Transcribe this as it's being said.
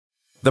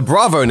The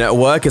Bravo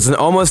network is an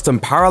almost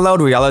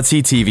unparalleled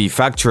reality TV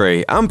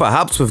factory, and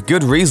perhaps with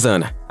good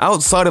reason.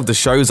 Outside of the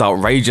show's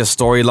outrageous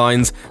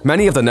storylines,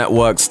 many of the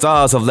network's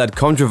stars have led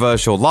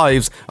controversial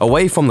lives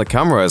away from the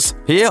cameras.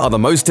 Here are the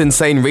most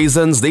insane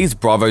reasons these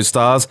Bravo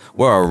stars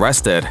were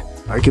arrested.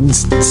 I can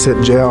sit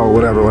in jail or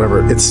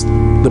whatever. It's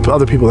the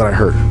other people that I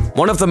hurt.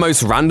 One of the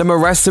most random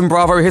arrests in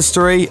Bravo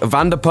history,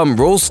 Vanderpump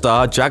Rules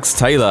star Jax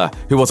Taylor,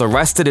 who was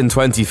arrested in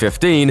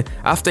 2015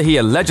 after he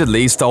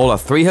allegedly stole a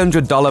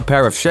 $300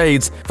 pair of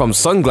shades from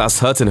Sunglass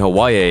Hut in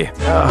Hawaii.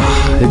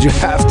 Did you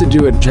have to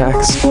do it,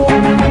 Jax?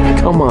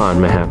 Come on,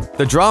 man.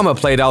 The drama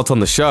played out on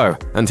the show,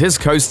 and his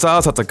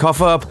co-stars had to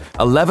cough up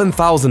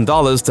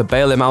 $11,000 to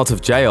bail him out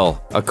of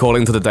jail,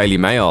 according to the Daily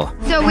Mail.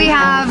 So we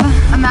have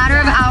a matter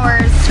of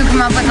hours to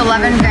come up with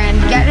 11 grand,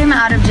 get him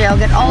out of jail,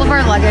 get all of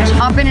our luggage,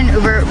 hop in an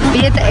Uber,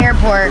 be at the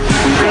airport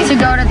to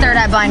go to Third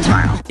Eye Blind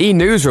tomorrow. E!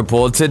 News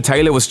reported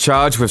Taylor was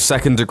charged with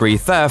second-degree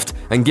theft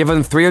and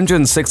given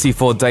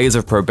 364 days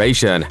of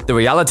probation. The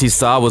reality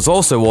star was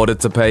also ordered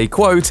to pay,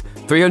 quote,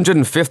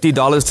 $350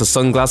 to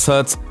Sunglass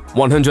Hut,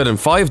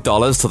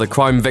 $105 to the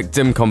Crime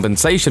Victim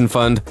Compensation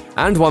Fund,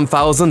 and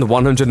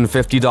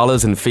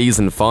 $1,150 in fees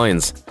and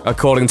fines,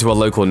 according to a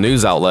local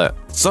news outlet.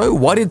 So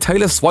why did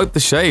Taylor swipe the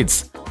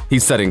shades? He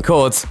said in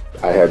court,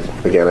 I had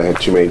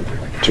too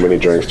many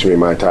drinks, too many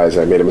Mai Tais,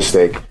 I made a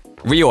mistake.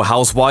 Real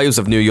Housewives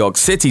of New York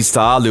City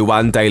star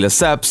Luann de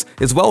Lesseps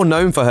is well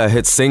known for her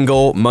hit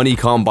single Money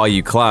Can't Buy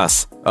You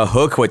Class, a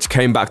hook which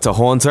came back to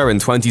haunt her in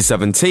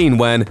 2017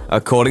 when,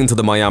 according to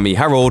the Miami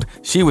Herald,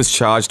 she was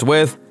charged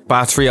with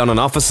battery on an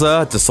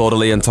officer,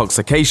 disorderly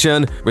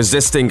intoxication,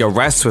 resisting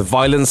arrest with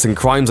violence and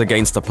crimes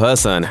against a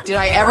person. Did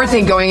I ever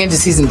think going into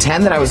season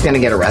 10 that I was going to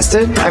get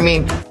arrested? I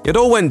mean... It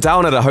all went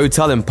down at a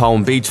hotel in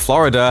Palm Beach,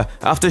 Florida,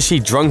 after she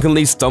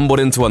drunkenly stumbled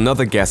into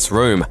another guest's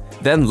room,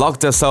 then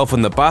locked herself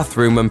in the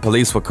bathroom when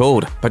police were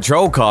called.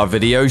 Patrol car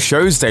video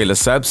shows de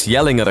Lesseps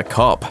yelling at a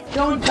cop.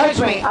 Don't touch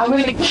me! I'm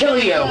going to kill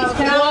you!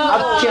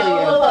 I'll kill you!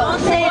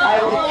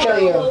 I will kill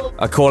you!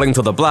 According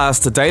to the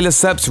blast, de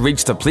Lesseps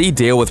reached a plea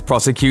deal with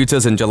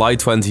prosecutors in July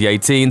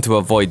 2018 to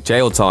avoid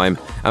jail time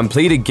and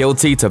pleaded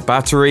guilty to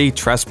battery,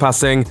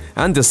 trespassing,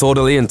 and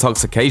disorderly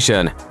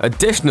intoxication.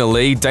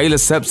 Additionally, de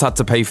Lesseps had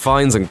to pay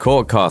fines and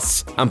court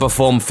costs and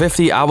perform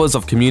 50 hours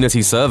of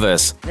community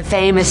service. The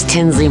famous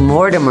Tinsley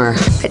Mortimer.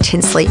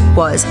 Tinsley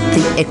was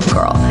the it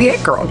girl. The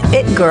it girl.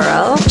 It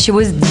girl. She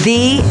was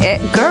the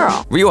it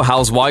girl. Real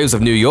Housewives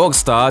of New York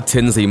star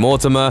Tinsley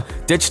Mortimer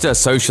ditched her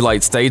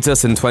socialite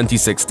status in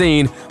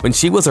 2016 when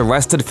she was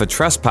arrested for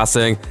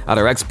trespassing at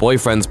her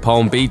ex-boyfriend's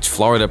Palm Beach,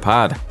 Florida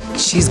pad.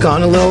 She's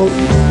gone a little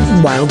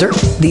wilder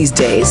these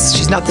days.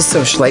 She's not the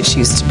socialite she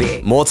used to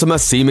be. Mortimer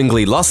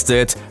seemingly lost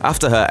it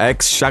after her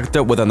ex shacked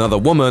up with another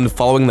woman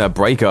following their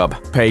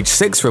breakup. Page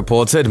 6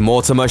 reported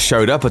Mortimer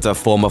showed up at her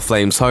former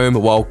flame's home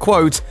while,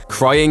 quote,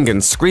 crying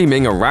and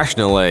screaming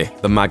irrationally,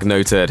 the mag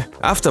noted.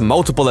 After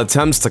multiple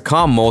attempts to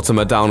calm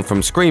Mortimer down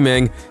from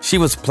screaming, she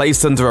was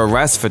placed under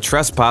arrest for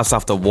trespass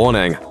after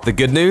warning. The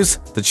good news?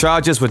 The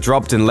charges were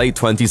dropped in late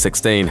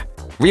 2016.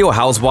 Real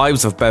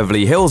Housewives of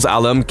Beverly Hills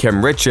alum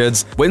Kim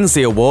Richards wins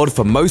the award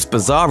for most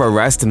bizarre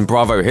arrest in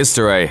Bravo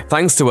history,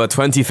 thanks to her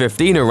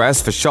 2015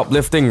 arrest for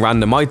shoplifting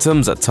random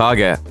items at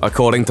Target.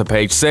 According to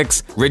Page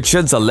 6,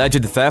 Richards'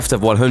 alleged theft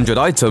of 100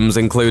 items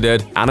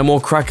included animal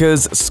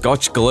crackers,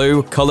 scotch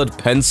glue, colored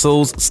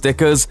pencils,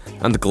 stickers,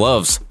 and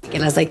gloves.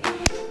 And I was like,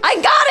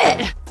 I got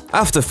it!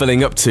 After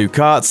filling up 2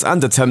 carts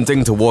and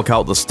attempting to walk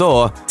out the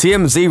store,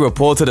 TMZ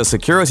reported a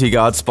security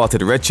guard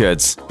spotted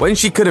Richards. When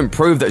she couldn't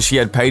prove that she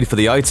had paid for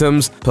the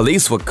items,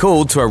 police were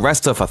called to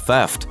arrest her for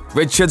theft.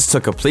 Richards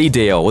took a plea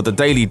deal, with the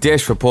Daily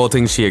Dish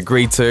reporting she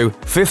agreed to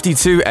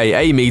 52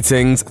 AA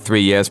meetings,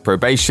 3 years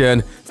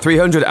probation,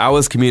 300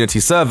 hours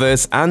community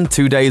service, and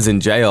 2 days in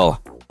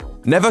jail.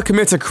 Never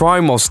commit a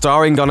crime while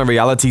starring on a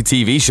reality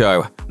TV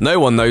show.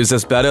 No one knows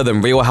this better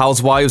than Real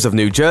Housewives of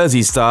New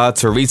Jersey star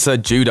Teresa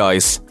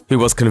Giudice, who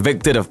was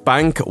convicted of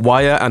bank,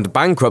 wire, and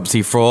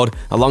bankruptcy fraud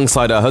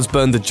alongside her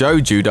husband Joe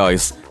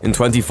Giudice in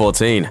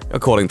 2014,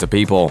 according to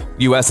People.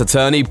 U.S.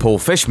 Attorney Paul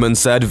Fishman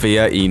said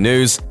via E!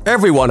 News,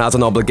 everyone has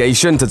an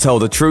obligation to tell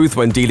the truth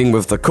when dealing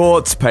with the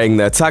courts, paying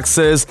their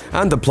taxes,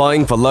 and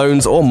applying for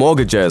loans or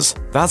mortgages.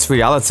 That's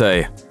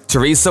reality.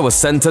 Teresa was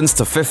sentenced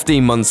to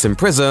 15 months in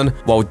prison,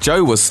 while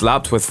Joe was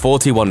slapped with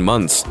 41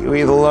 months. You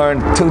either learn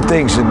 2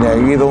 things in there.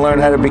 You either learn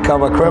how to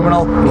become a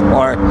criminal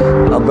or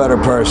a better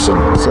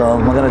person. So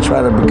I'm going to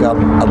try to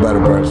become a better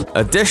person.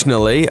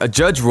 Additionally, a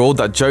judge ruled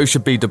that Joe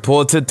should be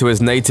deported to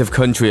his native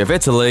country of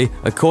Italy,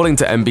 according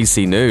to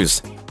NBC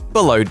News.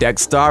 Below Deck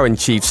star and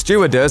chief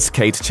stewardess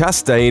Kate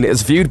Chastain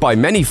is viewed by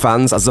many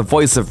fans as the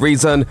voice of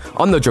reason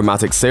on the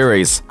dramatic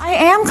series. I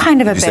am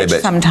kind of a bitch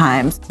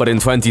sometimes. But in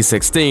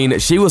 2016,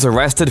 she was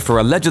arrested for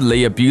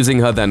allegedly abusing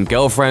her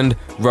then-girlfriend,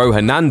 Ro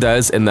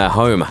Hernandez, in their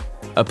home.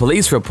 A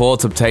police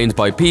report obtained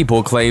by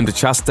People claimed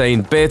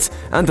Chastain bit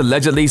and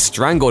allegedly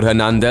strangled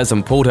Hernandez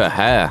and pulled her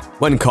hair.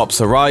 When cops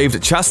arrived,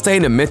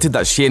 Chastain admitted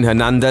that she and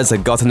Hernandez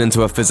had gotten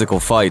into a physical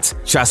fight.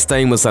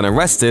 Chastain was then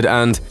arrested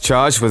and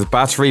charged with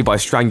battery by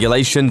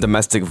strangulation,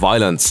 domestic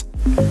violence.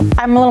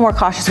 I'm a little more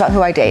cautious about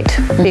who I date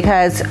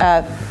because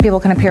people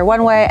can appear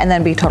one way and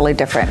then be totally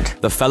different.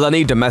 The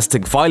felony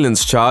domestic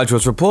violence charge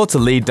was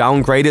reportedly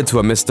downgraded to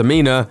a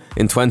misdemeanor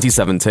in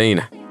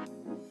 2017.